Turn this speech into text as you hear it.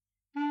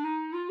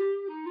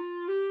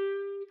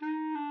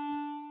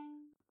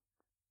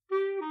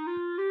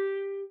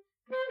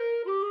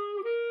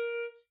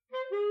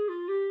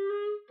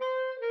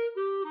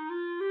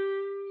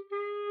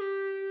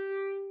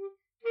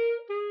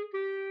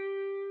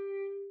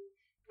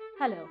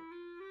Hello,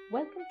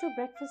 welcome to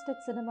Breakfast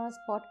at Cinema's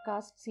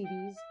podcast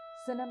series,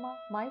 Cinema,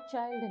 My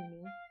Child and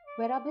Me,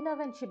 where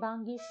Abhinav and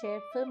Shibangi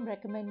share film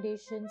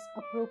recommendations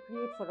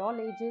appropriate for all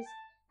ages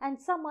and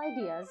some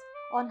ideas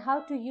on how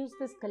to use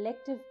this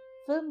collective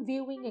film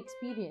viewing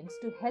experience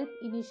to help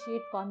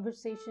initiate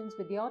conversations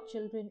with your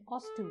children or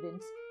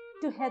students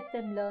to help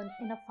them learn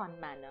in a fun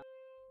manner.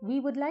 We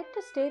would like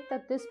to state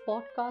that this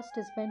podcast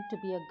is meant to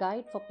be a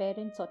guide for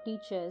parents or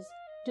teachers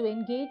to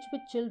engage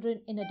with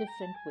children in a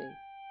different way.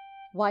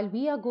 While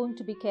we are going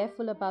to be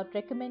careful about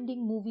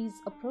recommending movies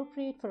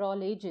appropriate for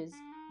all ages,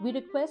 we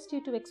request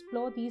you to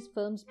explore these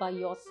films by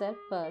yourself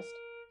first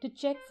to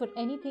check for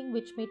anything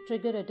which may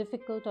trigger a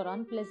difficult or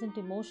unpleasant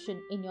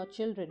emotion in your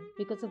children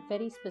because of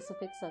very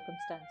specific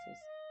circumstances.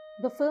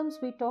 The films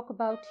we talk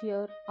about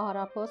here are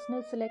our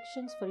personal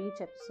selections for each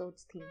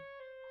episode's theme.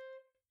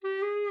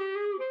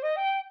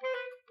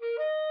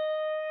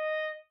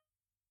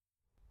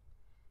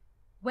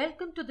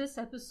 Welcome to this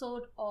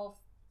episode of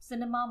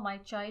Cinema, My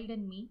Child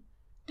and Me.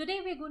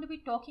 Today we're going to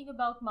be talking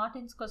about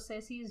Martin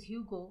Scorsese's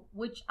Hugo,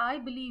 which I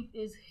believe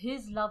is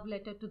his love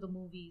letter to the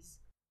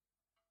movies.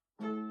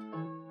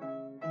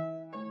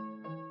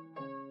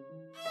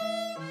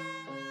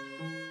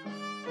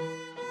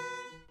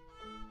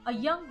 A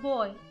young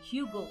boy,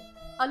 Hugo,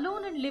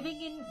 alone and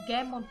living in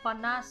Gare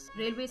Montparnasse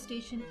railway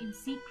station in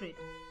secret,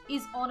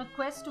 is on a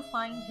quest to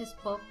find his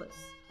purpose.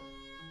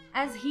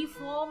 As he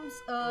forms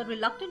a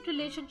reluctant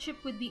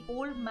relationship with the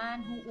old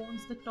man who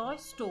owns the toy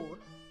store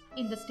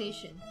in the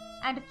station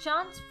and a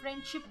chance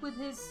friendship with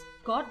his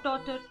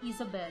goddaughter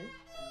Isabel,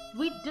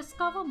 we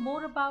discover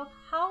more about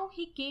how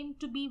he came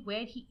to be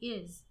where he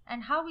is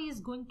and how he is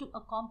going to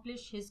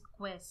accomplish his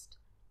quest.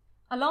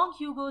 Along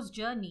Hugo's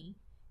journey,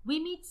 we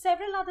meet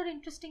several other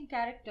interesting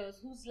characters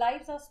whose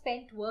lives are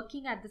spent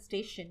working at the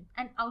station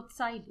and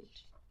outside it.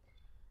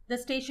 The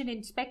station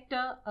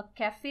inspector, a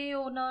cafe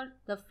owner,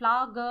 the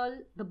flower girl,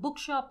 the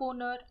bookshop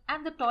owner,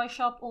 and the toy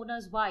shop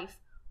owner's wife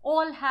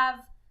all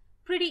have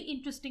pretty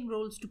interesting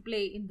roles to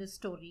play in this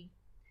story.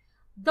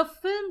 The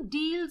film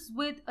deals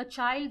with a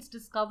child's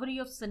discovery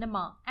of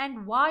cinema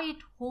and why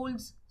it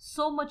holds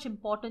so much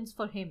importance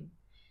for him.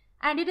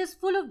 And it is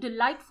full of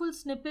delightful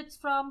snippets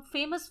from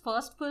famous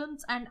first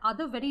films and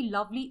other very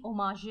lovely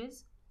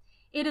homages.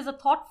 It is a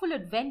thoughtful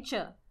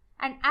adventure,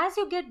 and as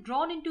you get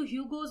drawn into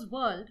Hugo's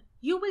world,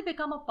 you will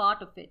become a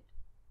part of it.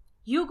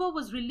 Hugo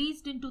was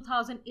released in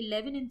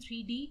 2011 in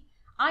 3D.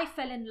 I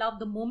fell in love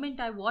the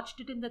moment I watched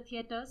it in the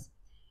theatres.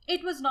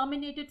 It was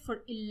nominated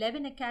for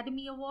 11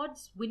 Academy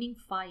Awards, winning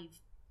 5.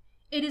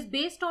 It is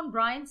based on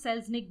Brian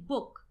Selznick's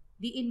book,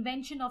 The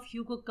Invention of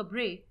Hugo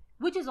Cabret,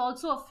 which is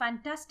also a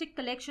fantastic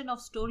collection of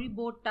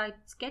storyboard-type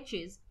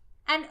sketches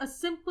and a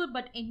simple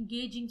but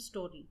engaging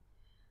story.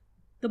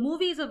 The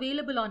movie is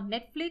available on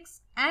Netflix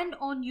and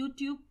on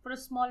YouTube for a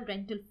small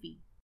rental fee.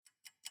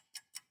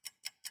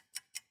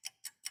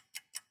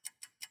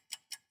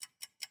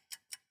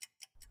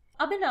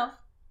 Abhinav,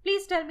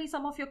 please tell me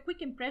some of your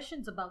quick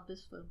impressions about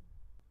this film.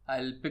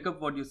 I'll pick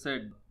up what you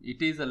said.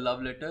 It is a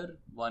love letter,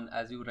 one,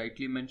 as you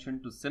rightly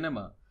mentioned, to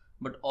cinema,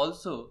 but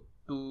also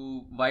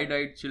to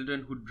wide-eyed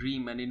children who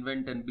dream and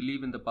invent and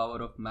believe in the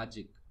power of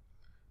magic.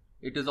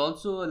 It is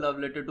also a love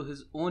letter to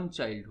his own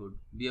childhood.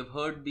 We have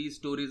heard these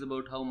stories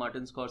about how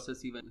Martin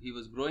Scorsese, when he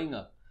was growing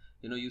up,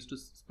 used to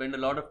spend a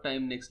lot of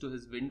time next to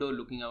his window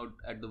looking out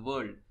at the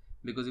world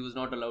because he was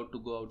not allowed to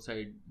go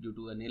outside due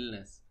to an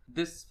illness.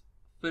 This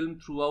film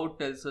throughout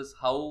tells us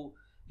how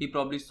he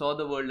probably saw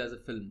the world as a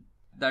film.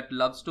 That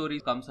love story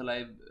comes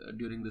alive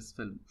during this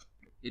film.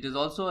 It is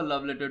also a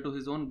love letter to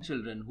his own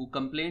children who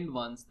complained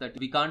once that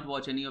we can't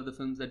watch any of the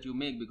films that you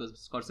make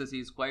because Scorsese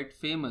is quite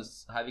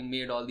famous having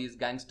made all these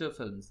gangster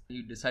films.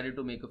 He decided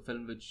to make a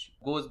film which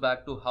goes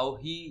back to how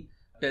he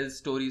tells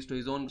stories to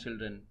his own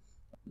children.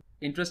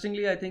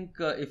 Interestingly, I think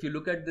if you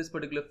look at this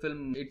particular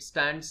film, it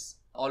stands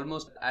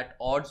almost at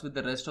odds with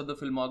the rest of the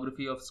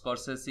filmography of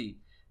Scorsese.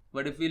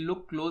 But if we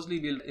look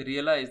closely, we'll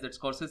realize that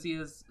Scorsese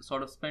has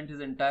sort of spent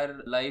his entire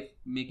life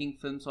making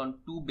films on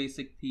two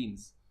basic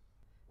themes.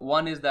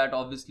 One is that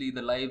obviously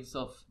the lives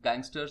of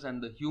gangsters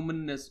and the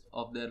humanness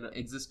of their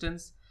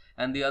existence.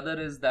 And the other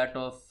is that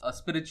of a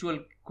spiritual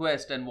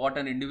quest and what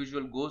an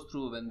individual goes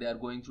through when they are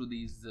going through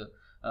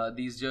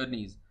these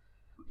journeys.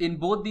 In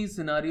both these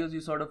scenarios,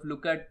 you sort of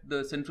look at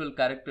the central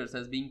characters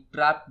as being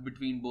trapped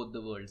between both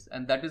the worlds.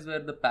 And that is where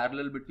the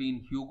parallel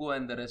between Hugo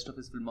and the rest of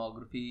his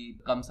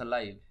filmography comes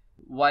alive.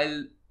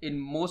 While in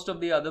most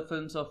of the other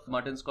films of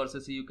Martin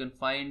Scorsese, you can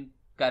find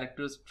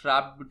characters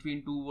trapped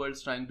between two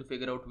worlds trying to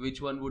figure out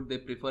which one would they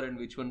prefer and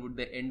which one would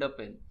they end up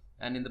in,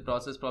 and in the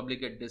process probably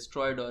get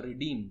destroyed or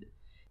redeemed.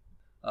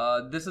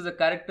 This is a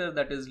character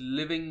that is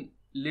living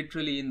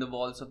literally in the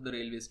walls of the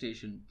railway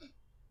station.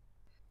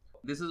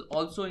 This is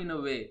also in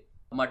a way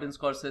Martin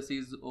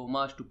Scorsese's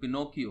homage to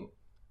Pinocchio,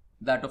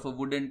 that of a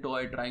wooden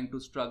toy trying to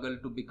struggle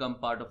to become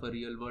part of a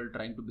real world,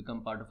 trying to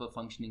become part of a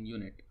functioning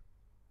unit.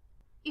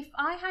 If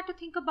I had to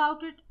think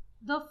about it,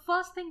 the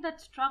first thing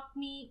that struck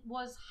me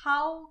was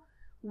how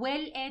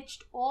well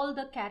etched all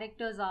the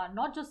characters are.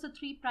 Not just the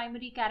three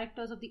primary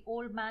characters of the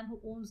old man who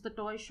owns the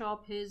toy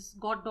shop, his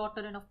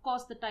goddaughter, and of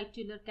course the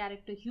titular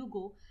character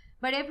Hugo,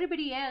 but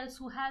everybody else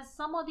who has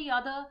some or the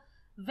other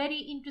very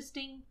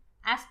interesting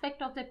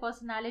aspect of their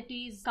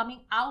personalities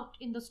coming out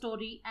in the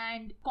story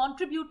and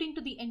contributing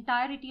to the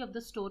entirety of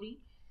the story.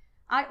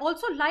 I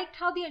also liked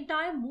how the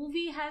entire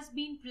movie has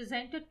been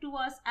presented to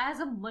us as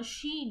a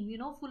machine,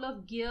 full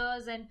of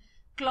gears and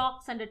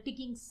clocks and a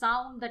ticking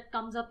sound that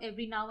comes up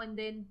every now and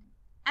then.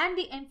 And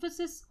the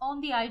emphasis on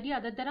the idea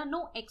that there are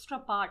no extra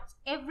parts.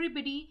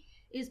 Everybody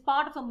is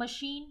part of a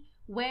machine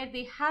where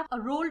they have a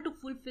role to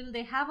fulfill,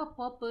 they have a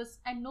purpose,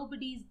 and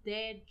nobody's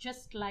there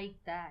just like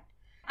that.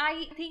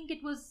 I think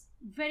it was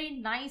very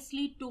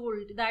nicely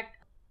told that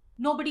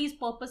nobody is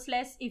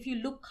purposeless. If you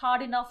look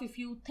hard enough, if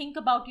you think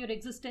about your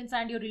existence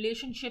and your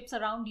relationships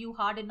around you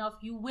hard enough,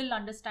 you will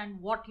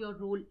understand what your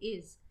role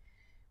is.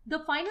 The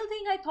final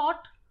thing I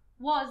thought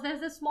was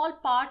there's a small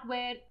part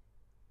where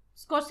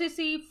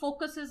Scorsese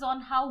focuses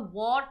on how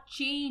war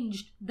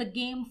changed the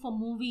game for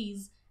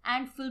movies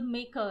and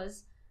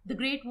filmmakers. The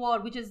Great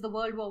War, which is the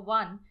World War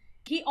One.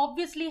 He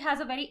obviously has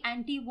a very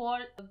anti-war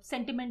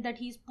sentiment that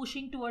he's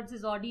pushing towards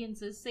his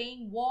audiences,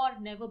 saying war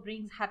never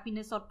brings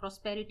happiness or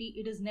prosperity.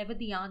 It is never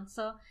the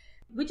answer.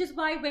 Which is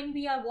why when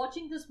we are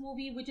watching this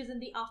movie, which is in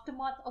the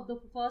aftermath of the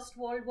First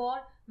World War,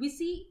 we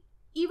see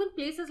even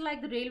places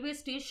like the railway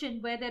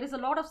station where there is a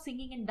lot of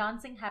singing and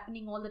dancing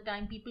happening all the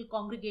time, people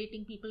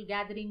congregating, people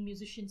gathering,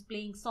 musicians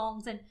playing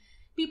songs, and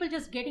people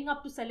just getting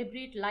up to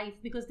celebrate life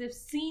because they've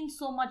seen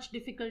so much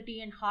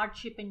difficulty and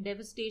hardship and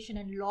devastation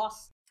and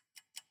loss.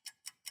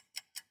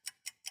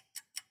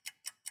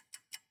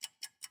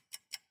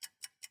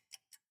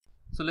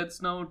 So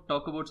let's now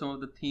talk about some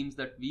of the themes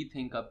that we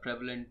think are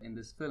prevalent in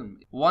this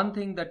film. One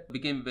thing that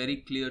became very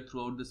clear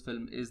throughout this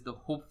film is the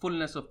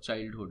hopefulness of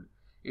childhood.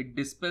 It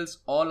dispels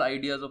all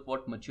ideas of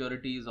what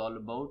maturity is all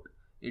about.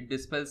 It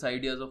dispels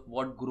ideas of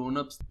what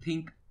grown-ups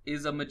think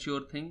is a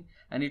mature thing,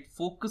 and it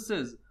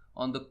focuses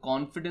on the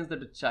confidence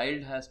that a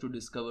child has to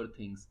discover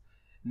things.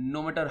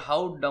 No matter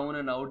how down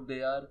and out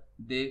they are,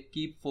 they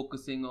keep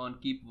focusing on,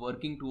 keep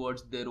working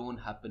towards their own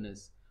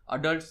happiness.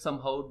 Adults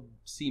somehow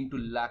seem to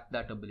lack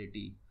that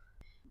ability.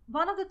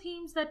 One of the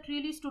themes that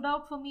really stood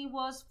out for me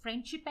was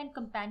friendship and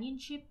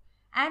companionship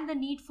and the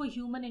need for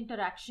human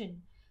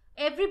interaction.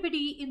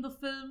 Everybody in the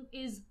film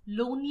is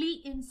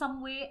lonely in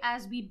some way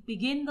as we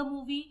begin the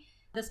movie.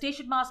 The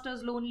station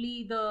master's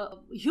lonely, the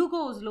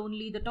Hugo's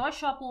lonely, the toy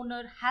shop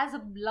owner has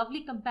a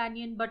lovely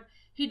companion, but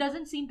he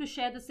doesn't seem to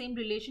share the same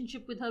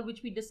relationship with her,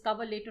 which we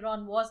discover later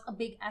on was a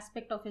big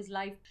aspect of his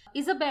life.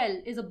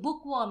 Isabel is a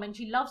bookworm and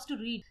she loves to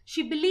read.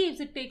 She believes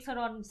it takes her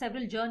on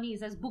several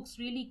journeys, as books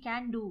really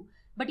can do,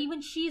 but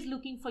even she's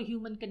looking for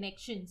human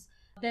connections.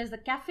 There's the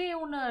cafe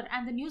owner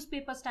and the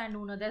newspaper stand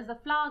owner, there's the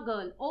flower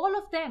girl. All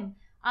of them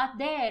are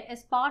there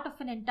as part of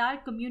an entire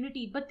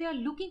community, but they are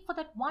looking for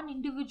that one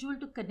individual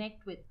to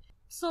connect with.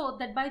 So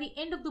that by the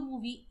end of the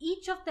movie,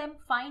 each of them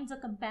finds a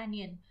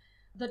companion.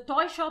 The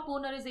toy shop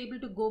owner is able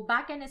to go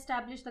back and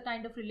establish the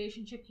kind of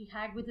relationship he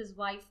had with his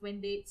wife when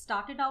they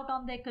started out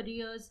on their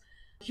careers.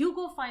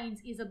 Hugo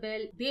finds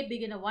Isabel. They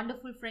begin a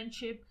wonderful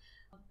friendship.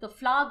 The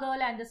flower girl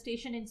and the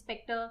station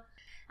inspector.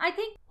 I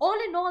think all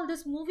in all,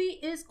 this movie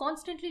is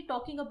constantly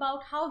talking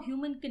about how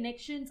human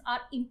connections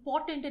are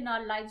important in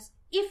our lives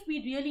if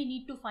we really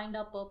need to find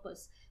our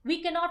purpose.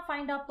 We cannot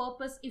find our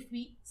purpose if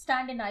we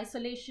stand in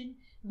isolation.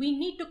 We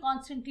need to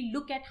constantly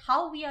look at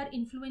how we are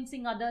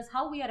influencing others,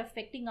 how we are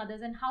affecting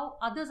others, and how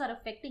others are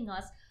affecting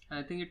us.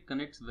 I think it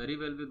connects very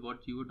well with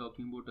what you were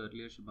talking about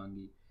earlier,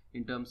 Shubhangi,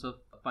 in terms of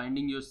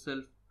finding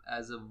yourself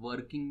as a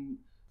working,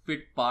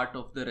 fit part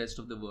of the rest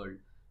of the world.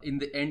 In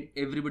the end,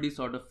 everybody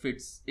sort of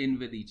fits in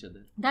with each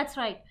other. That's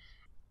right.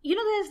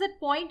 There's that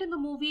point in the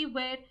movie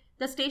where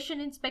the station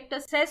inspector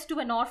says to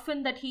an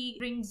orphan that he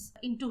brings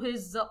into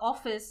his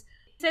office,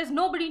 says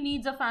nobody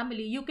needs a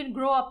family, you can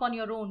grow up on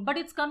your own. But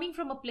it's coming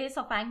from a place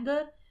of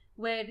anger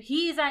where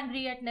he is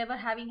angry at never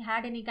having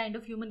had any kind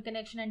of human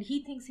connection and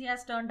he thinks he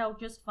has turned out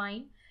just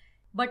fine.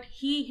 But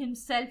he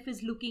himself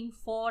is looking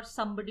for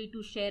somebody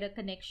to share a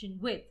connection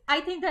with.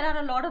 I think there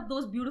are a lot of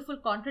those beautiful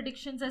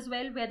contradictions as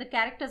well, where the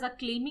characters are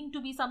claiming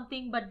to be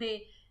something, but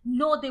they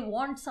know they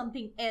want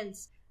something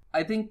else.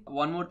 I think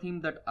one more theme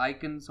that I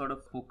can sort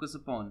of focus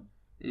upon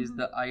is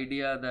the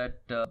idea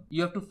that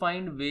you have to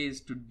find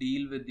ways to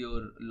deal with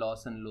your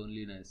loss and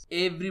loneliness.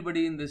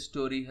 Everybody in this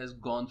story has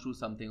gone through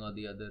something or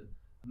the other.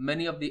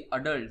 Many of the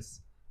adults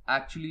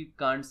actually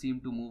can't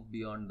seem to move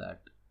beyond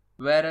that.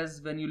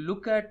 Whereas when you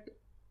look at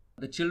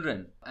the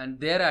children and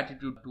their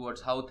attitude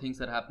towards how things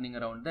are happening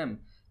around them,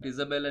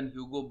 Isabel and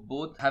Hugo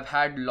both have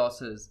had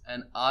losses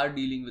and are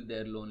dealing with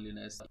their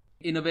loneliness.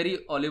 In a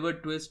very Oliver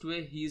Twist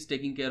way, he is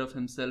taking care of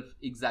himself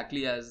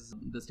exactly as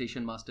the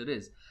station master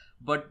is.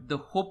 But the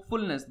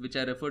hopefulness which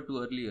I referred to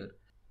earlier,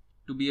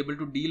 to be able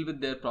to deal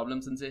with their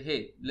problems and say,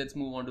 hey, let's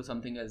move on to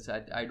something else.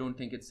 I don't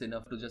think it's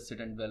enough to just sit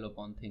and dwell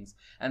upon things.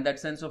 And that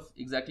sense of,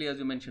 exactly as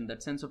you mentioned,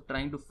 that sense of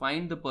trying to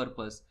find the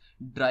purpose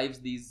drives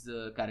these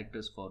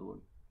characters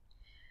forward.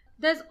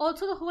 There's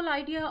also the whole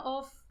idea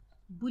of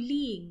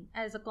bullying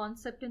as a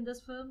concept in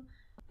this film.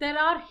 There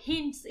are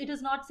hints, it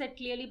is not said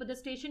clearly, but the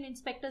station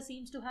inspector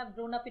seems to have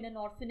grown up in an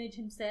orphanage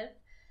himself.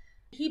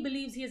 He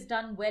believes he has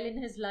done well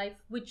in his life,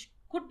 which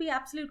could be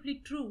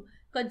absolutely true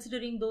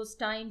considering those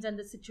times and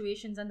the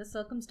situations and the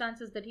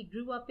circumstances that he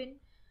grew up in.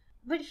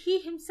 But he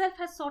himself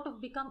has sort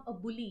of become a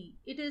bully.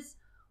 It is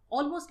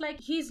almost like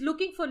he's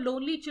looking for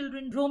lonely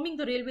children roaming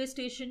the railway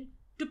station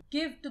to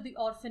give to the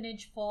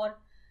orphanage for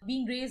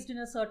being raised in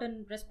a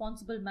certain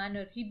responsible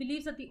manner. He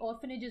believes that the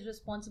orphanage is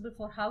responsible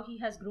for how he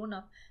has grown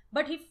up,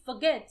 but he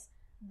forgets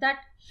that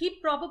he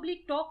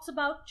probably talks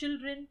about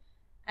children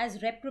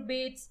as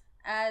reprobates,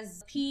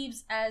 as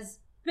thieves, as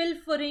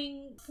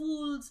pilfering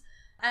fools,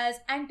 as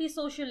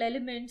antisocial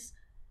elements,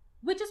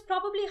 which is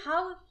probably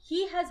how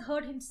he has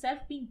heard himself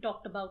being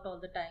talked about all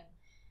the time.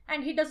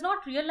 And he does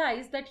not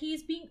realize that he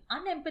is being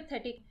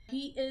unempathetic.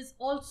 He is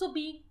also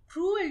being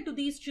cruel to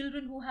these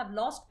children who have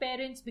lost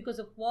parents because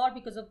of war,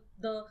 because of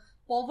the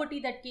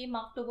poverty that came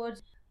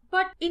afterwards.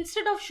 But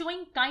instead of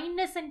showing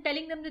kindness and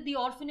telling them that the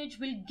orphanage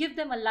will give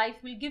them a life,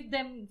 will give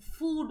them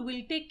food,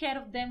 will take care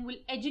of them, will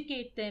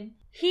educate them,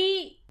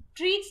 he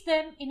treats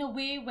them in a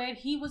way where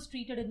he was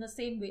treated in the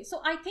same way.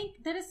 So I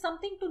think there is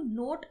something to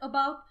note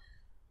about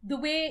the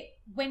way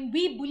when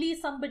we bully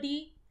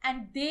somebody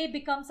and they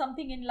become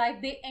something in life,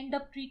 they end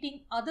up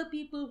treating other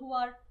people who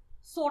are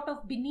sort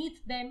of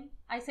beneath them,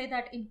 I say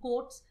that in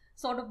quotes,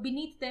 sort of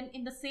beneath them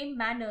in the same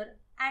manner,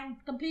 and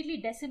completely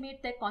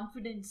decimate their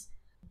confidence.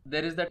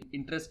 There is that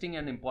interesting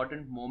and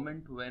important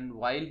moment when,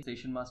 while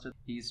station master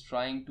he is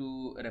trying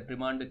to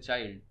reprimand a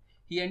child,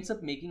 he ends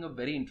up making a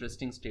very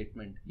interesting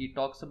statement. He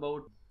talks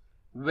about,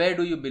 where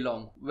do you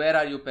belong? Where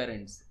are your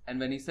parents? And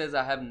when he says,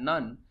 I have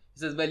none, he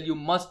says, well, you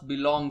must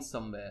belong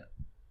somewhere.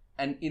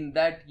 And in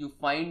that, you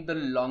find the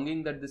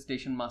longing that the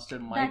station master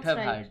might have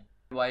had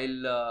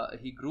while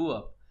he grew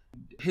up.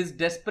 His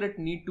desperate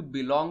need to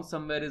belong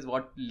somewhere is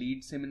what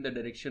leads him in the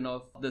direction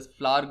of this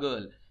flower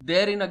girl.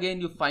 Therein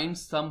again, you find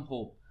some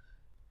hope.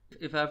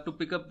 If I have to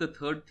pick up the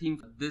third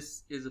theme,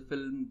 this is a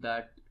film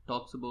that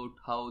talks about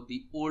how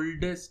the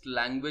oldest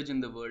language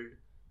in the world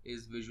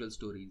is visual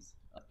stories.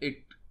 It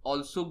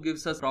also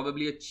gives us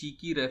probably a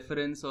cheeky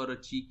reference or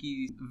a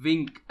cheeky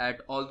wink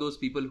at all those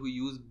people who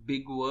use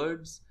big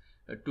words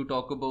to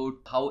talk about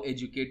how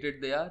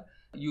educated they are.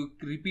 You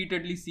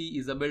repeatedly see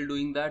Isabel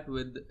doing that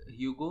with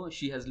Hugo.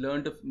 She has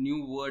learned a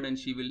new word and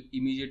she will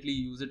immediately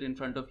use it in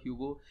front of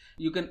Hugo.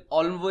 You can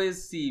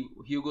always see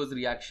Hugo's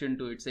reaction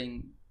to it,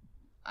 saying,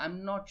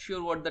 I'm not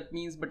sure what that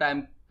means, but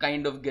I'm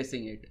kind of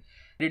guessing it.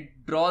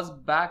 It draws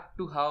back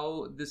to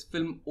how this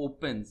film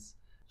opens.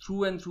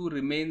 Through and through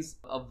remains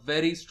a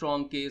very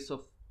strong case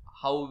of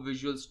how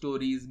visual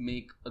stories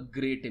make a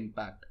great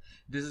impact.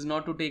 This is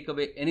not to take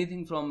away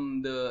anything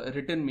from the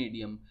written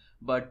medium,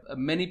 but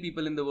many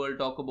people in the world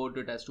talk about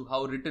it as to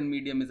how written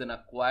medium is an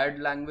acquired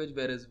language,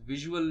 whereas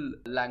visual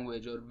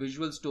language or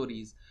visual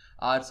stories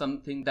are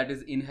something that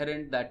is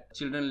inherent, that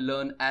children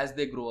learn as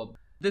they grow up.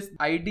 This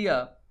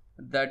idea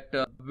that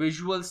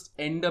visuals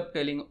end up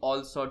telling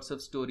all sorts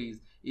of stories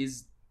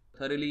is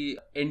thoroughly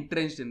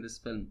entrenched in this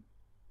film.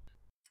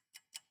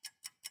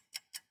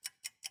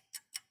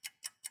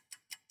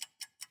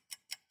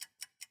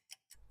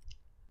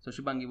 So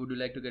Shubhangi, would you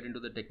like to get into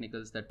the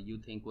technicals that you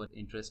think were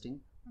interesting?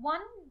 One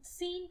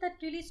scene that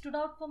really stood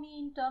out for me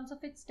in terms of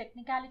its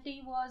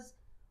technicality was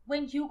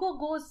when Hugo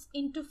goes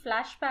into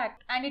flashback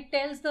and it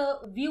tells the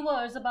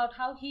viewers about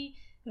how he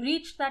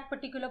reached that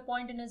particular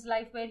point in his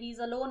life where he's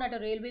alone at a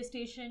railway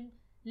station,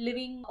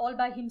 living all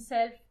by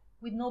himself,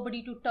 with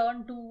nobody to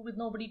turn to, with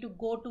nobody to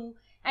go to,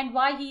 and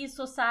why he is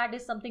so sad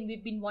is something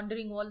we've been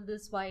wondering all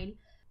this while.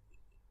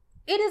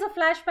 It is a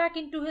flashback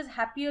into his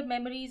happier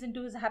memories,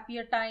 into his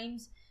happier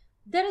times.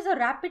 There is a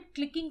rapid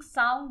clicking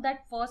sound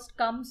that first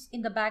comes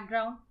in the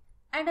background,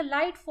 and a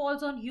light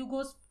falls on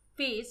Hugo's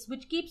face,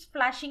 which keeps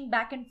flashing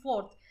back and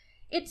forth.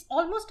 It's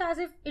almost as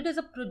if it is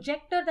a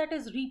projector that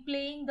is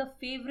replaying the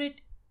favorite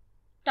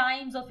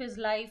times of his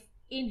life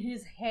in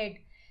his head.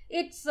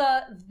 It's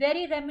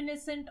very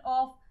reminiscent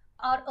of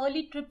our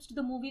early trips to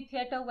the movie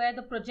theater, where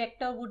the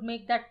projector would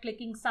make that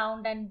clicking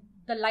sound and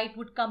the light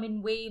would come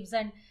in waves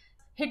and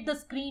hit the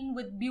screen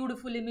with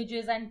beautiful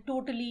images and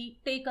totally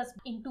take us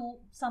into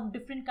some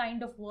different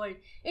kind of world.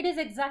 It is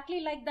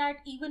exactly like that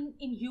even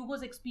in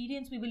Hugo's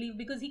experience, we believe,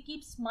 because he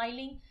keeps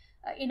smiling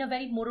in a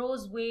very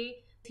morose way.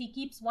 He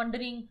keeps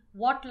wondering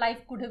what life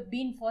could have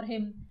been for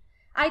him.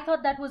 I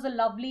thought that was a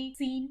lovely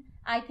scene.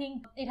 I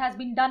think it has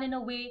been done in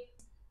a way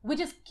which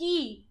is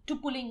key to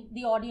pulling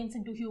the audience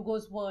into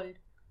Hugo's world.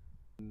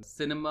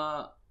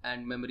 Cinema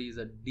and memories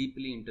are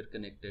deeply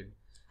interconnected.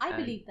 I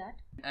believe that.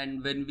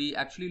 And when we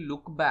actually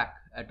look back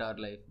at our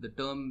life, the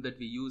term that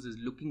we use is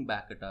looking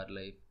back at our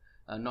life,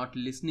 not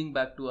listening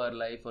back to our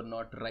life or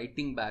not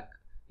writing back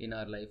in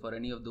our life or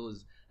any of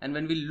those. And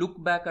when we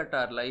look back at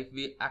our life,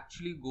 we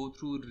actually go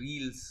through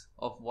reels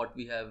of what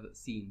we have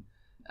seen.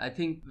 I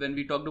think when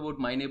we talked about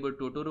My Neighbor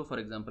Totoro, for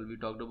example, we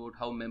talked about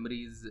how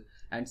memories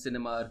and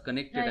cinema are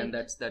connected, Right. and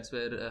that's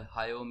where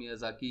Hayao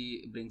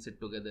Miyazaki brings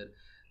it together.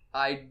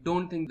 I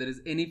don't think there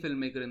is any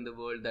filmmaker in the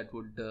world that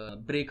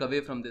would break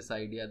away from this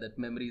idea that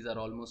memories are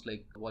almost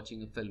like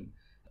watching a film.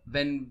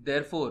 When,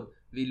 therefore,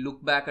 we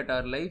look back at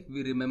our life,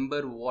 we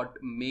remember what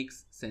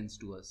makes sense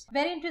to us.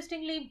 Very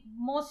interestingly,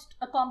 most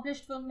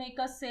accomplished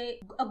filmmakers say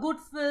a good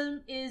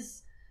film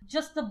is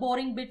just the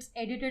boring bits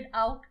edited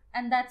out,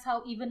 and that's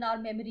how even our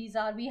memories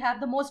are. We have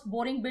the most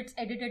boring bits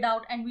edited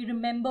out, and we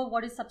remember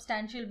what is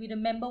substantial, we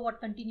remember what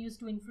continues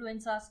to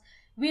influence us,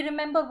 we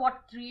remember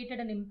what created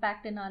an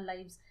impact in our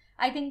lives.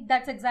 I think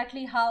that's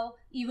exactly how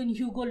even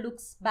Hugo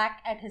looks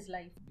back at his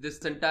life. This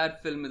entire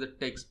film is a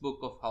textbook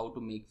of how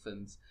to make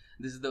films.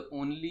 This is the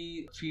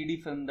only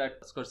 3D film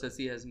that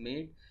Scorsese has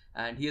made,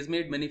 and he has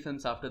made many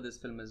films after this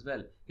film as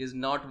well. He has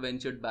not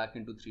ventured back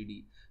into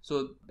 3D.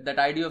 So that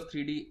idea of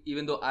 3D,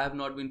 even though I have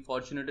not been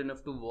fortunate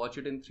enough to watch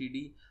it in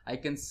 3D, I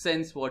can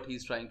sense what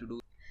he's trying to do.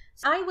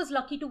 I was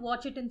lucky to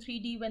watch it in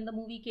 3D when the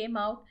movie came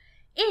out.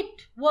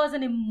 It was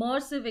an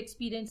immersive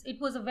experience. It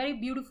was a very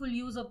beautiful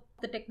use of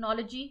the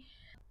technology.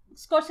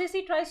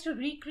 Scorsese tries to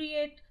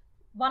recreate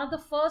one of the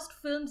first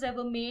films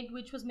ever made,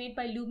 which was made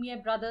by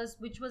Lumiere brothers,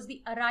 which was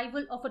the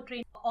arrival of a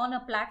train on a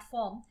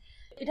platform.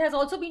 It has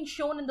also been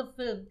shown in the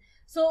film.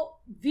 So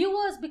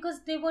viewers,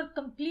 because they were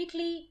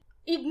completely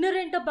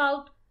ignorant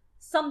about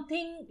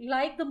something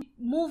like the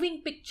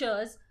moving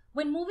pictures,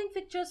 when moving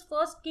pictures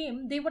first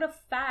came, they were a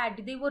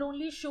fad. They were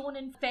only shown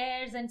in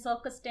fairs and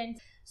circus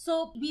tents.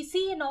 So we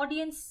see an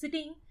audience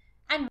sitting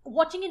and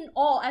watching in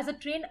awe as a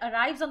train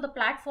arrives on the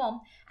platform,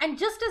 and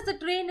just as the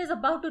train is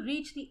about to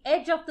reach the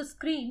edge of the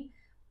screen,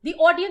 the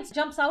audience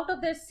jumps out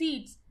of their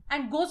seats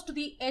and goes to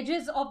the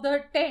edges of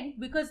the tent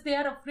because they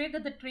are afraid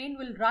that the train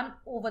will run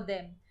over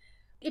them.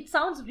 It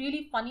sounds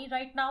really funny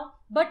right now,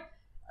 but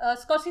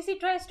Scorsese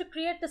tries to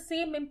create the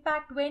same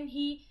impact when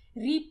he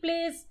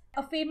replays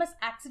a famous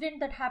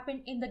accident that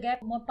happened in the Gare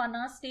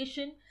Montparnasse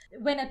station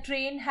when a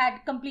train had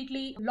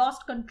completely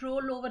lost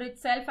control over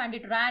itself and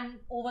it ran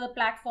over the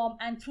platform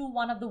and through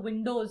one of the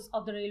windows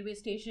of the railway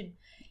station.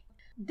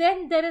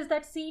 Then there is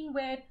that scene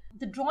where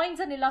the drawings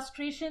and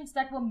illustrations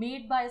that were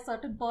made by a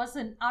certain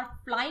person are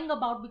flying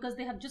about because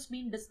they have just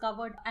been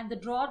discovered, and the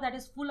drawer that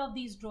is full of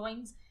these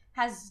drawings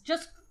has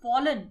just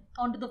fallen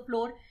onto the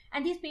floor,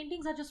 and these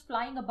paintings are just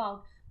flying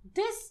about.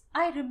 This,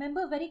 I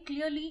remember very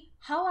clearly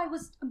how I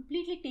was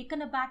completely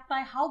taken aback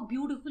by how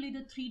beautifully the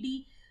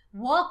 3D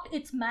worked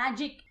its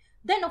magic.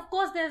 Then, of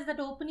course, there's that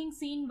opening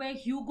scene where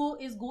Hugo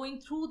is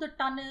going through the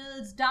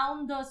tunnels,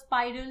 down the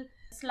spiral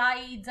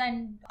slides,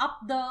 and up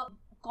the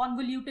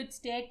convoluted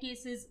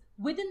staircases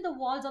within the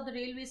walls of the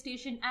railway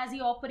station as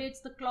he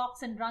operates the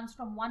clocks and runs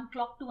from one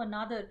clock to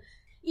another.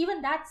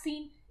 Even that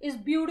scene is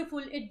beautiful.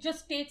 It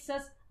just takes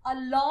us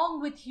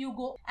along with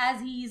Hugo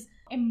as he's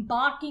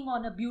embarking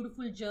on a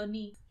beautiful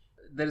journey.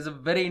 There is a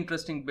very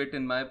interesting bit,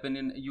 in my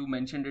opinion. You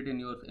mentioned it in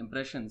your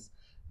impressions.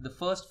 The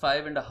first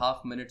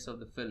 5.5 minutes of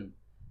the film,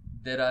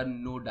 there are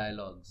no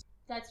dialogues.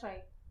 That's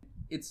right.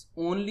 It's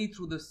only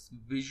through the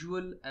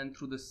visual and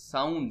through the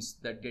sounds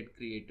that get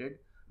created,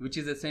 which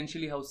is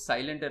essentially how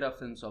silent era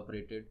films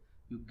operated.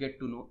 You get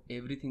to know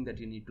everything that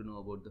you need to know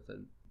about the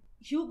film.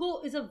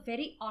 Hugo is a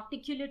very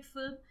articulate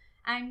film,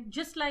 and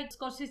just like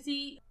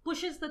Scorsese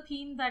pushes the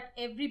theme that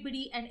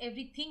everybody and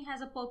everything has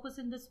a purpose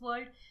in this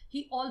world,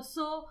 he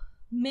also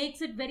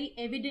makes it very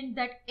evident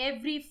that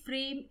every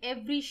frame,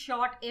 every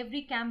shot,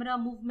 every camera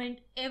movement,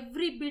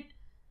 every bit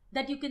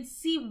that you can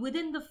see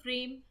within the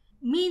frame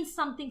means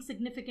something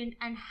significant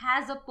and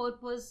has a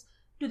purpose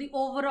to the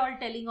overall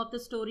telling of the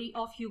story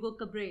of Hugo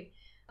Cabret.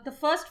 The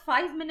first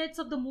 5 minutes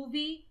of the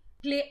movie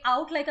play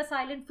out like a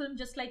silent film,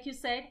 just like you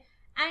said,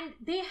 and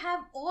they have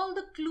all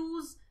the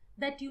clues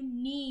that you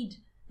need,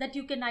 that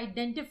you can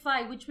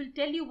identify, which will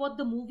tell you what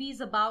the movie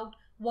is about,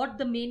 what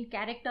the main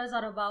characters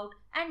are about,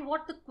 and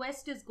what the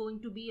quest is going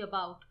to be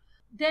about.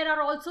 There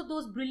are also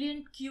those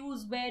brilliant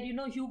cues where,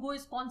 Hugo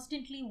is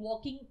constantly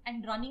walking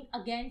and running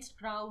against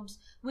crowds,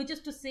 which is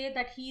to say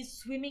that he's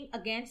swimming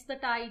against the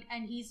tide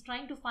and he's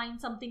trying to find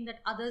something that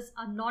others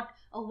are not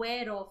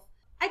aware of.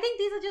 I think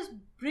these are just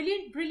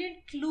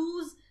brilliant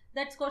clues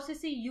that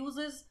Scorsese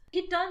uses.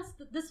 He turns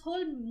this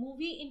whole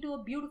movie into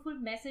a beautiful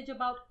message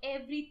about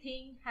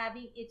everything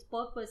having its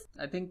purpose.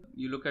 I think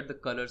you look at the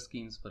color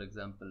schemes, for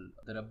example.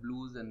 There are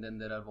blues and then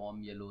there are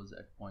warm yellows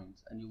at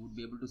points, and you would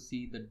be able to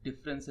see the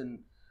difference in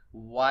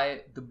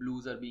why the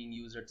blues are being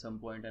used at some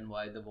point and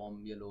why the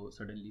warm yellow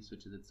suddenly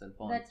switches itself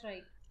on. That's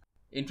right.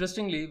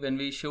 Interestingly, when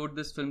we showed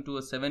this film to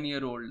a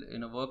 7-year-old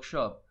in a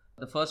workshop,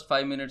 the first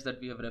 5 minutes that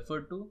we have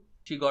referred to,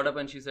 she got up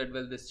and she said,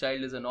 well, this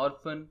child is an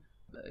orphan,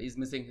 he's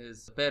missing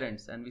his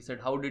parents. And we said,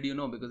 how did you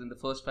know? Because in the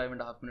first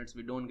 5.5 minutes,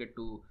 we don't get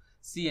to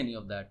see any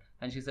of that.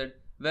 And she said,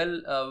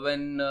 well,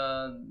 when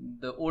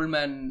the old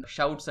man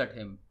shouts at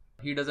him,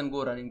 he doesn't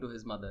go running to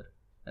his mother.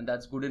 And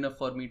that's good enough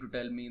for me to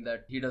tell me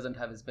that he doesn't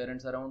have his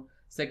parents around.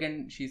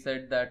 Second, she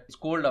said that it's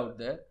cold out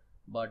there,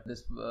 but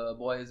this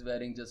boy is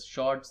wearing just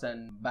shorts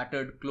and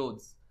battered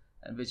clothes,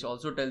 and which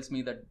also tells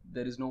me that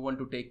there is no one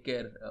to take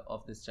care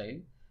of this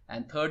child.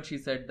 And third, she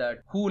said that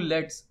who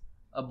lets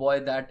a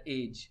boy that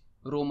age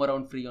roam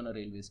around free on a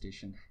railway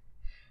station?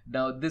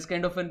 Now, this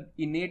kind of an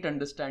innate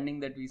understanding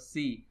that we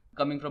see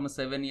coming from a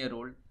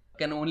 7-year-old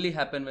can only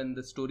happen when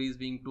the story is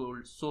being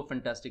told so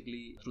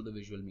fantastically through the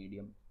visual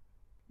medium.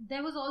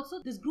 There was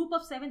also this group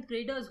of seventh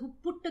graders who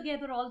put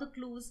together all the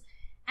clues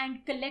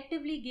and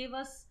collectively gave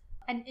us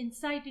an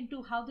insight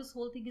into how this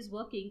whole thing is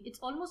working. It's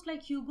almost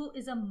like Hugo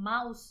is a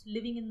mouse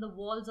living in the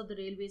walls of the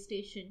railway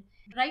station.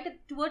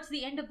 Towards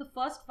the end of the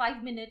first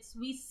 5 minutes,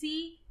 we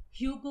see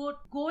Hugo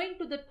going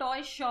to the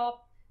toy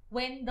shop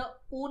when the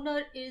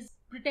owner is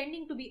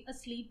pretending to be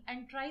asleep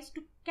and tries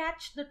to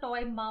catch the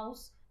toy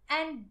mouse,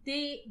 and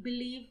they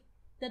believe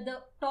that the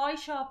toy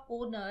shop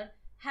owner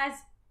has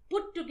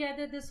put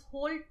together this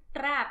whole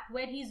trap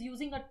where he's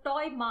using a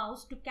toy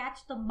mouse to catch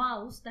the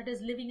mouse that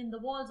is living in the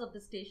walls of the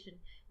station.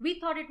 We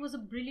thought it was a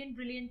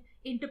brilliant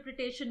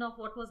interpretation of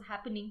what was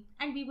happening,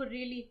 and we were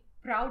really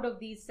proud of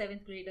these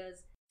seventh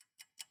graders.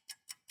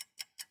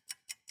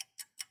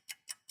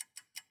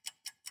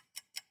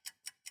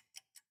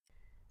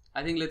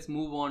 I think let's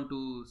move on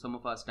to some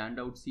of our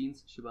standout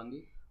scenes,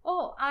 Shivangi.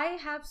 Oh, I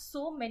have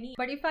so many,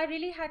 but if I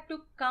really had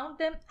to count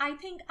them, I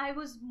think I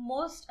was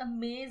most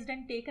amazed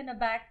and taken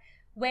aback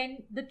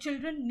when the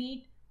children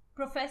meet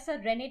Professor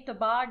René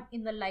Tabard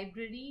in the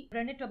library.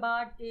 René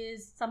Tabard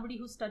is somebody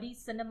who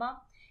studies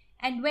cinema,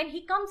 and when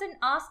he comes and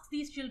asks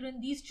these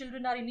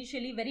children are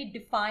initially very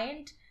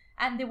defiant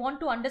and they want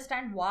to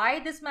understand why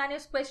this man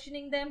is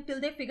questioning them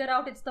till they figure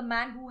out it's the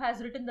man who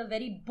has written the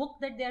very book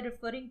that they are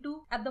referring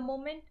to at the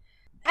moment.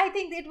 I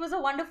think it was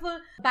a wonderful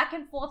back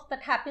and forth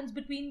that happens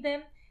between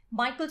them.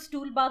 Michael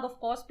Stuhlbarg, of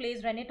course,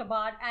 plays René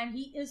Tabard, and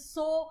he is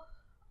so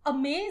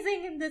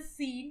amazing in this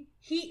scene.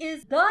 He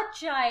is the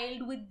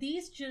child with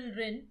these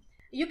children.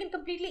 You can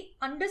completely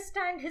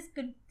understand his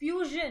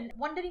confusion,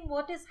 wondering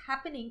what is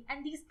happening.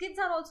 And these kids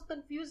are also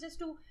confused as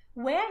to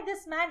where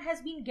this man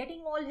has been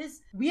getting all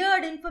his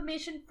weird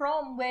information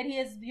from, where he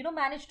has,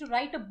 managed to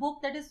write a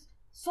book that is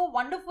so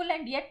wonderful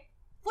and yet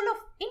full of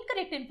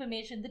incorrect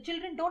information. The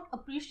children don't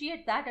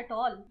appreciate that at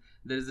all.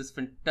 There is this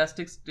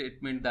fantastic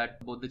statement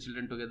that both the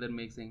children together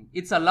make, saying,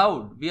 "It's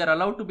allowed. We are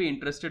allowed to be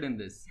interested in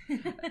this."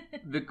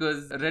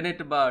 Because René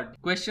Tabard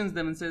questions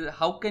them and says,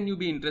 "How can you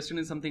be interested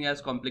in something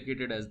as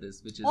complicated as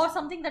this?" Which is, or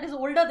something that is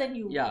older than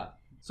you. Yeah.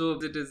 So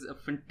it is a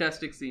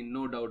fantastic scene,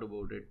 no doubt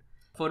about it.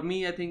 For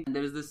me, I think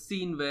there is this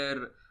scene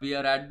where we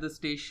are at the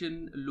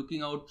station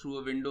looking out through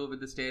a window with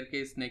the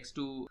staircase next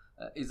to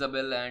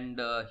Isabel and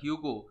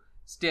Hugo,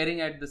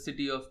 staring at the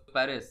city of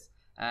Paris,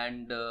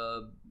 and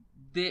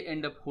they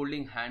end up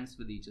holding hands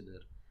with each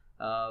other.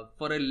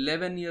 For an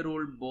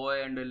 11-year-old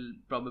boy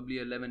and probably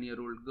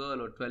 11-year-old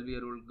girl or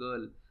 12-year-old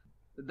girl,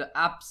 the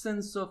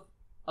absence of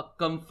a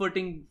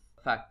comforting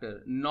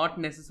factor, not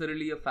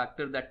necessarily a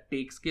factor that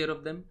takes care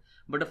of them,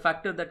 but a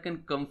factor that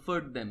can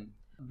comfort them,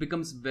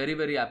 becomes very,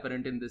 very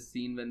apparent in this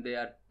scene when they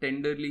are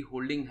tenderly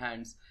holding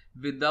hands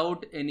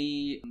without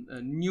any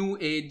new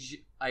age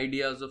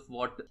ideas of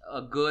what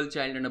a girl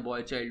child and a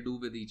boy child do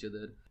with each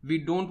other. We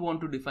don't want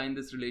to define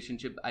this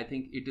relationship. I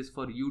think it is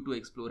for you to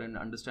explore and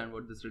understand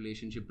what this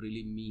relationship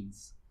really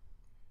means.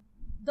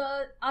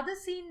 The other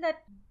scene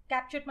that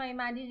captured my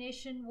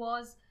imagination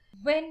was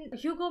when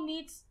Hugo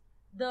meets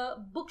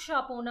the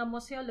bookshop owner,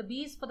 Monsieur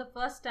Lebise, for the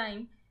first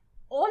time.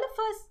 All of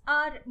us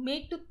are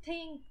made to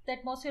think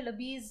that Monsieur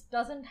Lebise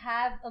doesn't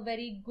have a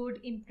very good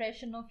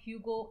impression of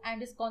Hugo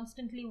and is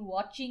constantly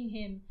watching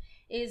him,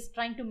 is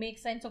trying to make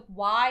sense of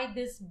why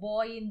this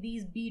boy in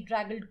these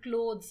bedraggled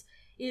clothes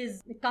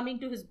is coming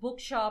to his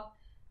bookshop.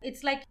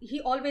 It's like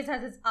he always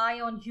has his eye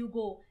on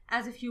Hugo,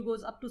 as if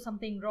Hugo's up to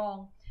something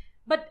wrong.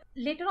 But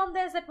later on,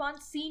 there's that one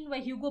scene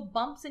where Hugo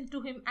bumps into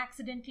him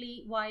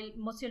accidentally while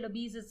Monsieur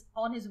Lebise is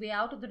on his way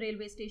out of the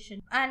railway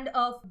station, and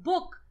a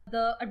book,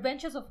 The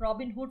Adventures of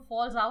Robin Hood,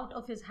 falls out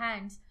of his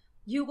hands.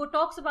 Hugo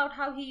talks about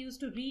how he used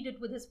to read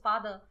it with his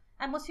father,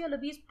 and Monsieur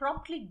Lebise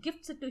promptly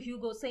gifts it to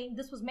Hugo, saying,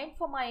 "This was meant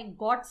for my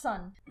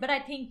godson, but I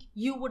think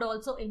you would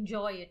also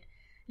enjoy it."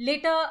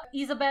 Later,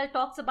 Isabel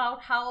talks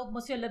about how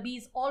Monsieur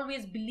Lebise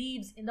always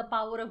believes in the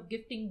power of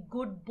gifting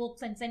good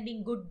books and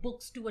sending good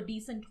books to a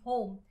decent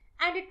home.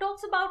 And it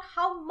talks about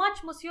how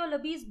much Monsieur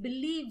Lebise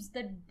believes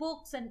that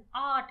books and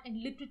art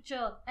and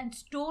literature and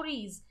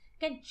stories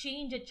can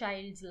change a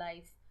child's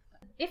life.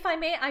 If I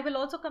may, I will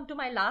also come to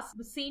my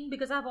last scene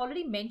because I've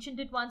already mentioned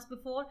it once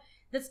before.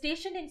 The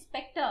station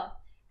inspector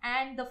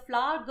and the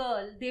flower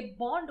girl, they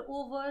bond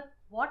over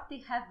what they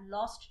have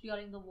lost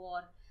during the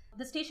war.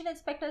 The station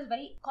inspector is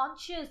very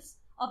conscious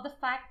of the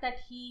fact that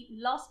he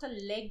lost a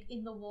leg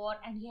in the war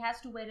and he has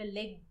to wear a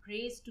leg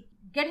brace to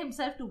get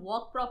himself to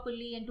walk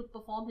properly and to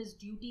perform his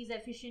duties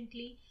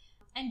efficiently.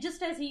 And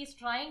just as he is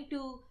trying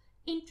to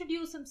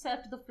introduce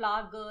himself to the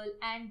flower girl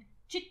and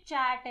chit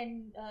chat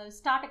and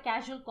start a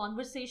casual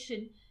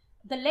conversation,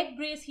 the leg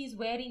brace he's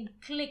wearing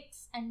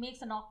clicks and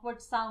makes an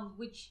awkward sound,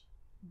 which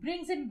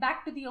brings him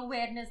back to the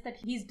awareness that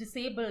he's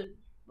disabled.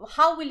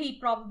 How will he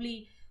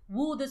probably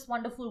woo this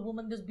wonderful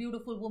woman, this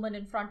beautiful woman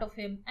in front of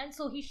him? And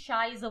so he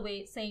shies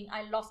away, saying,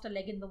 "I lost a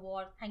leg in the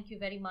war. Thank you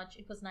very much.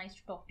 It was nice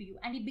to talk to you."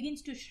 And he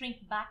begins to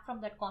shrink back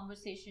from that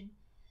conversation.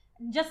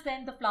 And just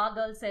then the flower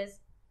girl says,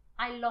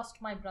 I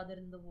lost my brother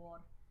in the war.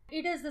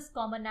 It is this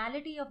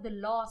commonality of the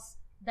loss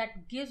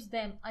that gives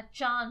them a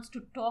chance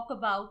to talk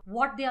about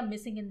what they are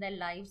missing in their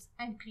lives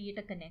and create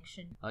a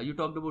connection. You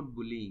talked about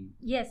bullying.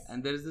 Yes.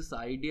 And there is this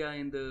idea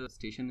in the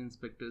station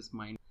inspector's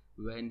mind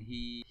when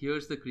he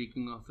hears the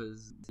creaking of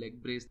his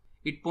leg brace,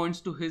 it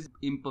points to his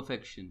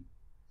imperfection.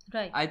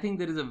 Right. I think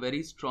there is a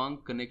very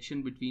strong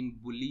connection between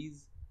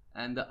bullies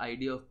and the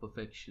idea of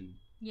perfection.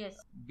 Yes.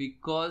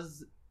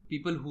 Because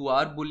people who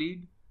are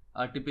bullied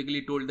are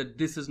typically told that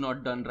this is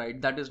not done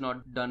right, that is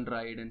not done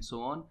right, and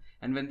so on.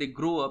 And when they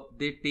grow up,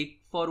 they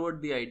take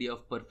forward the idea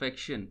of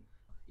perfection.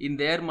 In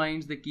their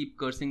minds, they keep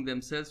cursing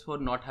themselves for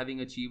not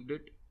having achieved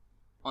it.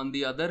 On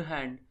the other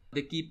hand,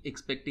 they keep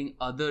expecting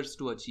others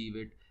to achieve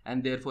it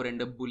and therefore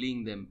end up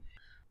bullying them.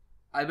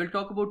 I will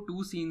talk about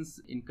two scenes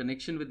in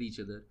connection with each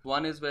other.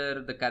 One is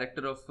where the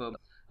character of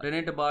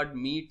René Tabard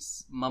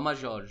meets Mama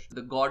George,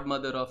 the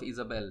godmother of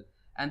Isabelle.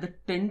 And the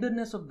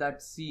tenderness of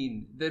that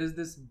scene, there is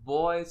this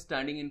boy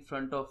standing in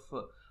front of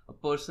a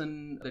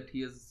person that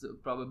he has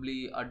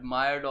probably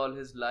admired all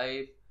his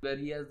life, where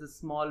he has this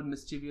small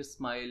mischievous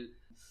smile.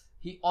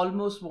 He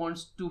almost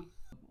wants to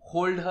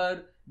hold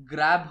her,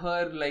 grab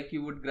her like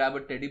you would grab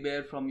a teddy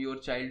bear from your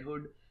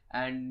childhood.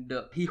 And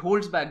he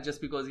holds back just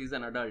because he's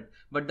an adult.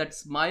 But that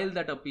smile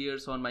that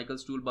appears on Michael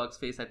Stuhlbarg's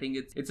face, I think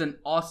it's an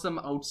awesome,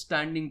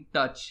 outstanding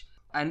touch.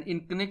 And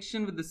in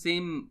connection with the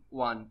same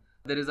one,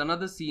 there is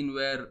another scene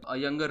where a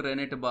younger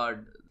René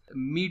Tabard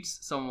meets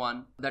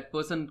someone. That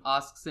person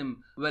asks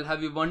him, well,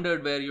 have you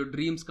wondered where your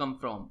dreams come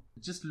from?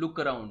 Just look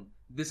around.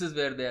 This is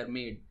where they are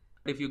made.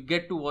 If you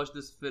get to watch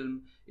this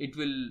film, it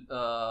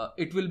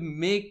will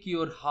make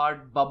your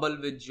heart bubble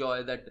with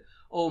joy that,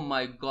 oh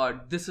my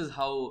God, this is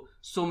how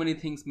so many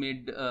things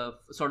made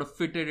sort of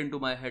fitted into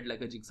my head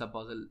like a jigsaw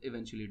puzzle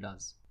eventually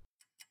does.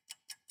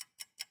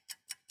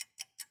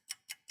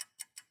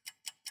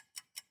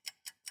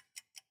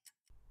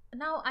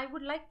 Now, I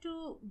would like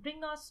to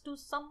bring us to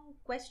some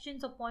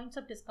questions or points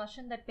of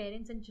discussion that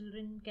parents and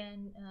children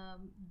can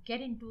get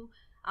into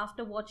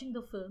after watching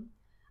the film.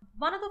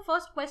 One of the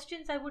first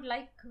questions I would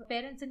like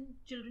parents and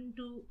children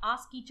to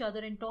ask each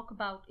other and talk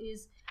about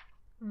is,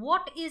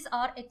 what is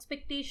our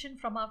expectation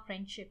from our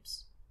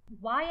friendships?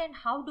 Why and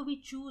how do we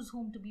choose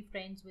whom to be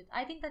friends with?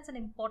 I think that's an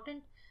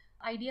important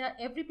idea.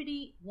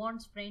 Everybody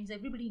wants friends.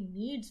 Everybody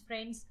needs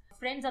friends.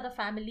 Friends are the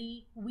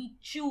family we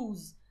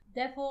choose.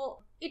 Therefore,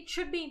 it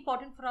should be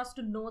important for us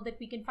to know that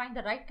we can find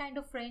the right kind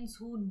of friends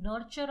who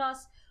nurture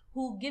us,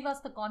 who give us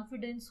the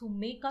confidence, who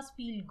make us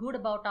feel good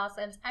about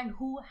ourselves, and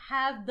who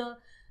have the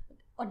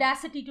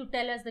audacity to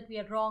tell us that we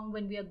are wrong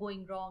when we are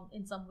going wrong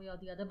in some way or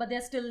the other. But they're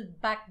still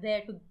back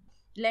there to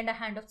lend a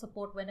hand of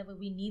support whenever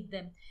we need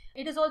them.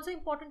 It is also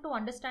important to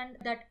understand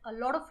that a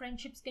lot of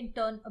friendships can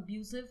turn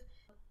abusive,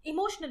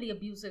 emotionally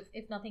abusive,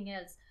 if nothing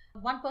else.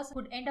 One person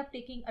could end up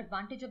taking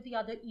advantage of the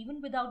other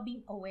even without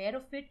being aware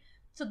of it.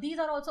 So these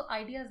are also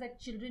ideas that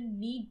children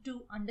need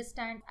to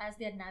understand as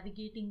they are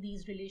navigating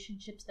these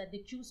relationships that they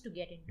choose to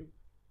get into.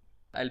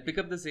 I'll pick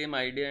up the same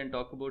idea and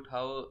talk about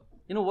how,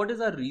 what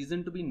is our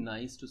reason to be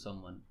nice to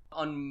someone?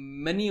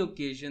 On many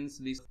occasions,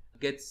 we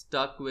get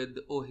stuck with,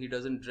 oh, he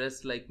doesn't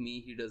dress like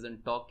me, he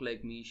doesn't talk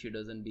like me, she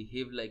doesn't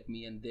behave like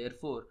me, and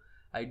therefore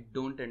I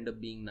don't end up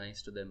being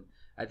nice to them.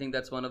 I think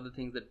that's one of the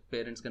things that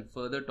parents can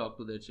further talk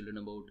to their children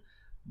about.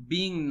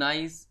 Being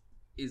nice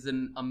is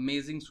an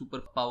amazing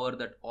superpower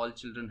that all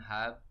children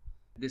have.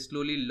 They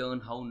slowly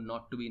learn how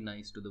not to be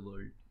nice to the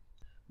world.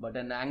 But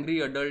an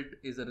angry adult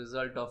is a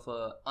result of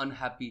an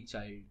unhappy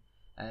child.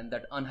 And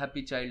that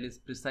unhappy child is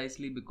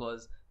precisely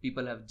because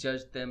people have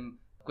judged them,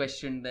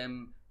 questioned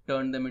them,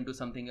 turned them into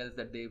something else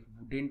that they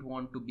didn't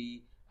want to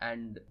be.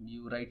 And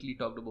you rightly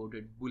talked about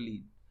it,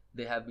 bullied.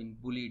 They have been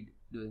bullied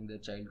during their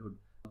childhood.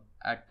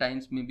 At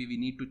times, maybe we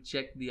need to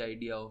check the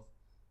idea of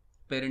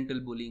parental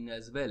bullying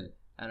as well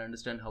and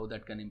understand how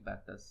that can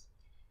impact us.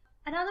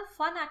 Another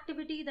fun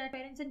activity that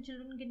parents and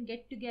children can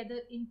get together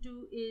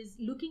into is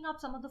looking up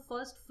some of the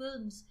first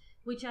films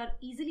which are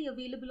easily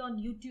available on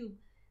YouTube.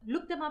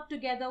 Look them up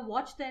together,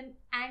 watch them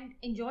and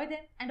enjoy them,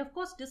 and of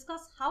course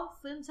discuss how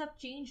films have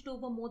changed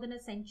over more than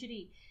a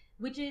century,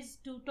 which is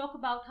to talk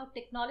about how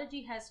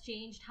technology has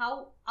changed,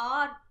 how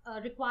our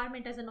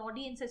requirement as an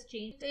audience has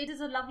changed. It is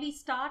a lovely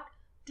start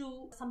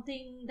to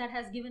something that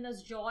has given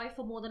us joy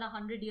for more than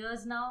 100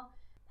 years now.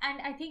 And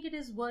I think it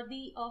is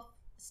worthy of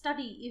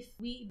study if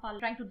we are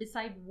trying to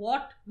decide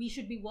what we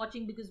should be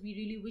watching because we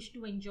really wish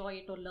to enjoy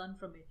it or learn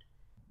from it.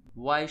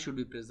 Why should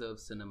we preserve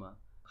cinema?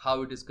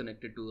 How it is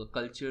connected to a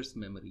culture's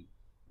memory.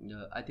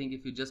 I think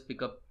if you just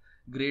pick up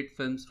great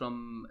films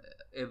from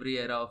every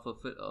era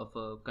of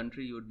a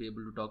country, you would be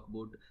able to talk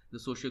about the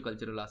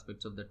socio-cultural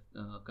aspects of that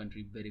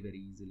country very, very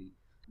easily.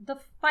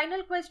 The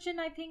final question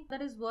I think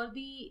that is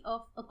worthy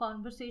of a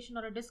conversation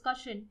or a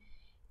discussion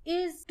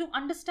is to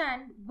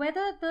understand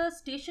whether the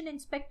station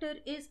inspector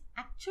is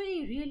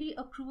actually really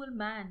a cruel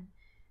man,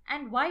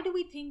 and why do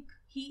we think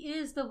he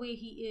is the way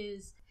he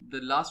is.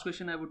 The last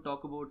question I would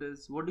talk about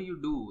is, what do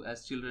you do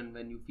as children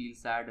when you feel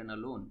sad and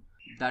alone?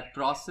 That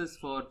process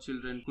for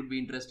children could be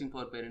interesting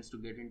for parents to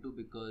get into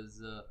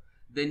because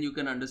then you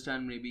can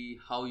understand maybe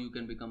how you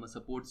can become a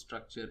support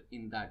structure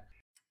in that.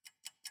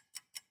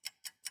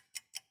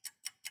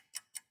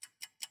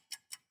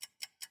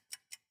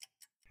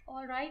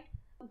 All right.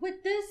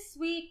 With this,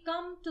 we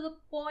come to the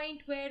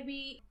point where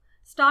we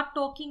start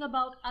talking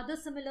about other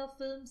similar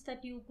films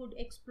that you could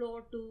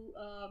explore to,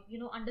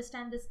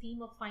 understand this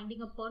theme of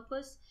finding a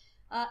purpose.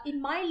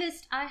 In my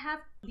list, I have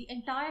the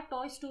entire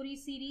Toy Story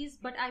series,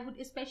 but I would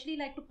especially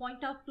like to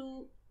point out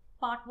to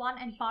part 1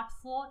 and part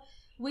 4,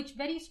 which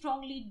very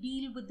strongly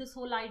deal with this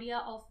whole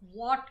idea of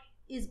what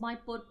is my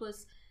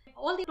purpose.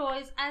 All the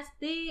toys, as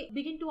they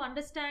begin to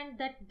understand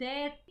that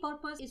their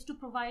purpose is to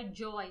provide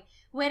joy,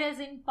 whereas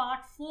in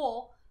part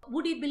 4,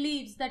 Woody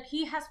believes that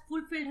he has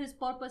fulfilled his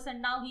purpose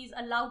and now he's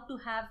allowed to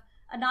have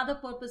another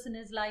purpose in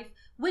his life,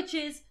 which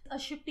is a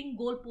shifting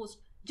goalpost.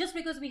 Just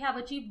because we have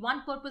achieved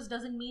one purpose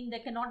doesn't mean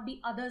there cannot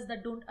be others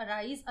that don't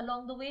arise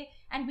along the way,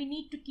 and we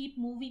need to keep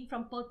moving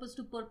from purpose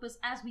to purpose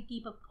as we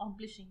keep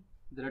accomplishing.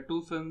 There are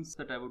two films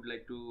that I would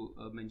like to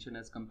mention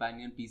as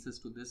companion pieces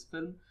to this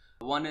film.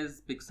 One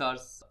is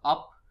Pixar's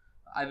Up.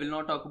 I will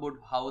not talk about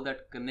how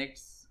that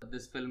connects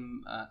this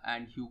film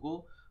and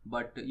Hugo,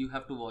 but you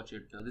have to watch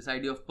it. This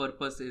idea of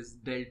purpose is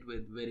dealt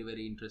with very,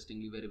 very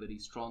interestingly, very, very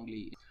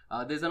strongly.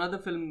 There's another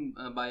film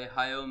by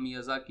Hayao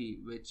Miyazaki,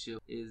 which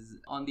is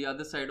on the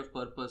other side of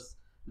purpose.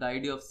 The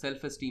idea of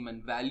self-esteem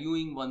and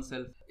valuing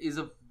oneself is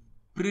a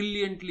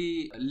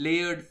brilliantly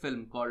layered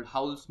film called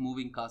Howl's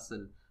Moving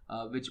Castle,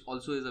 which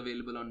also is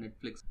available on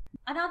Netflix.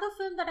 Another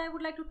film that I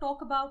would like to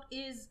talk about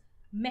is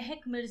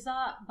Mehak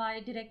Mirza by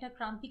director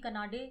Kranti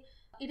Kanade.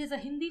 It is a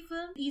Hindi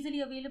film, easily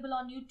available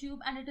on YouTube,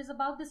 and it is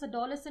about this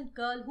adolescent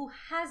girl who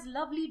has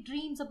lovely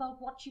dreams about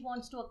what she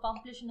wants to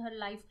accomplish in her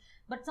life,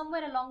 but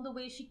somewhere along the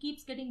way she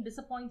keeps getting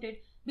disappointed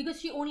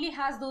because she only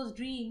has those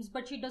dreams,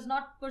 but she does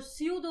not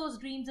pursue those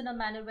dreams in a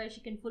manner where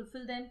she can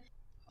fulfill them.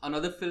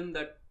 Another film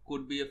that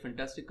could be a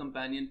fantastic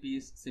companion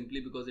piece simply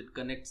because it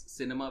connects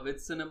cinema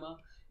with cinema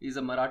is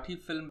a Marathi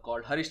film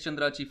called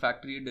Harishchandrachi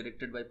Factory,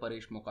 directed by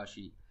Paresh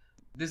Mokashi.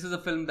 This is a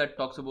film that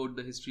talks about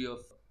the history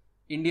of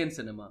Indian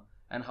cinema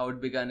and how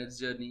it began its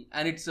journey,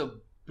 and it's a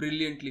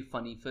brilliantly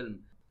funny film.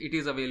 It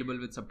is available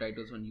with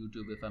subtitles on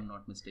YouTube if I'm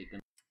not mistaken.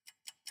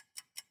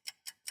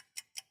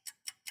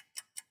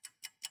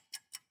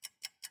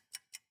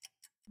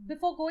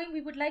 Before going, we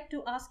would like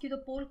to ask you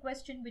the poll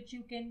question, which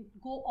you can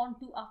go on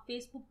to our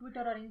Facebook,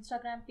 Twitter or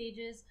Instagram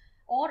pages,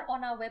 or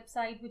on our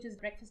website, which is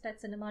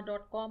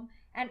breakfastatcinema.com,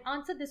 and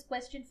answer this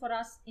question for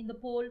us in the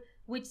poll,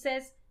 which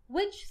says,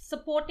 which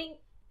supporting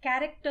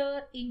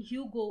character in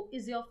Hugo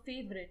is your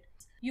favorite?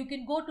 You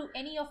can go to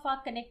any of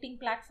our connecting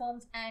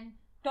platforms and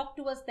talk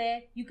to us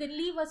there. You can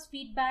leave us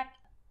feedback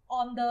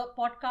on the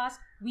podcast.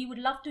 We would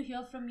love to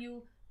hear from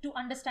you to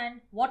understand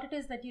what it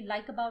is that you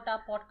like about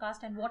our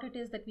podcast and what it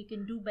is that we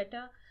can do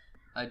better.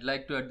 I'd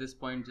like to at this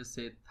point just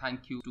say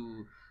thank you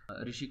to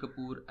Rishi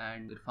Kapoor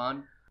and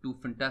Irfan, two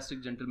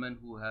fantastic gentlemen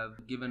who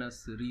have given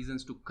us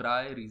reasons to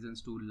cry,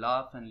 reasons to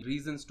laugh, and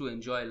reasons to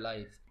enjoy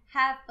life.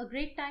 Have a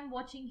great time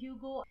watching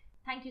Hugo.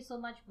 Thank you so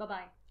much.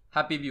 Bye-bye.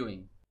 Happy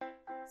viewing.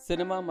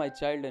 Cinema, My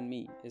Child and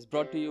Me is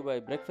brought to you by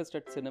Breakfast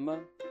at Cinema,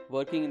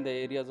 working in the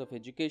areas of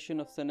education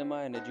of cinema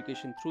and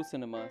education through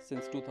cinema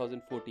since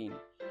 2014,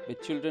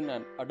 with children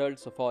and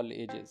adults of all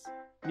ages.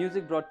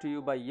 Music brought to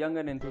you by young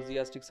and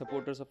enthusiastic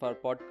supporters of our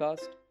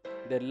podcast.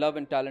 Their love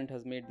and talent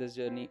has made this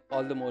journey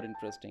all the more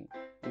interesting.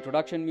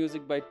 Introduction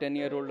music by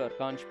 10-year-old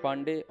Arkansh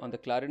Pandey on the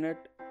clarinet.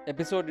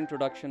 Episode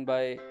introduction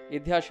by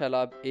Idhya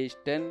Shalab, age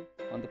 10,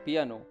 on the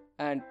piano,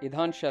 and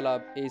Idhan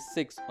Shalab, age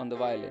 6, on the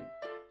violin.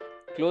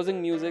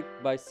 Closing music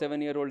by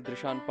 7-year-old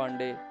Drishan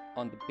Pandey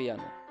on the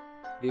piano.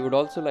 We would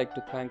also like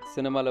to thank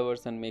cinema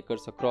lovers and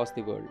makers across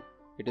the world.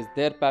 It is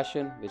their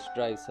passion which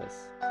drives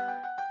us.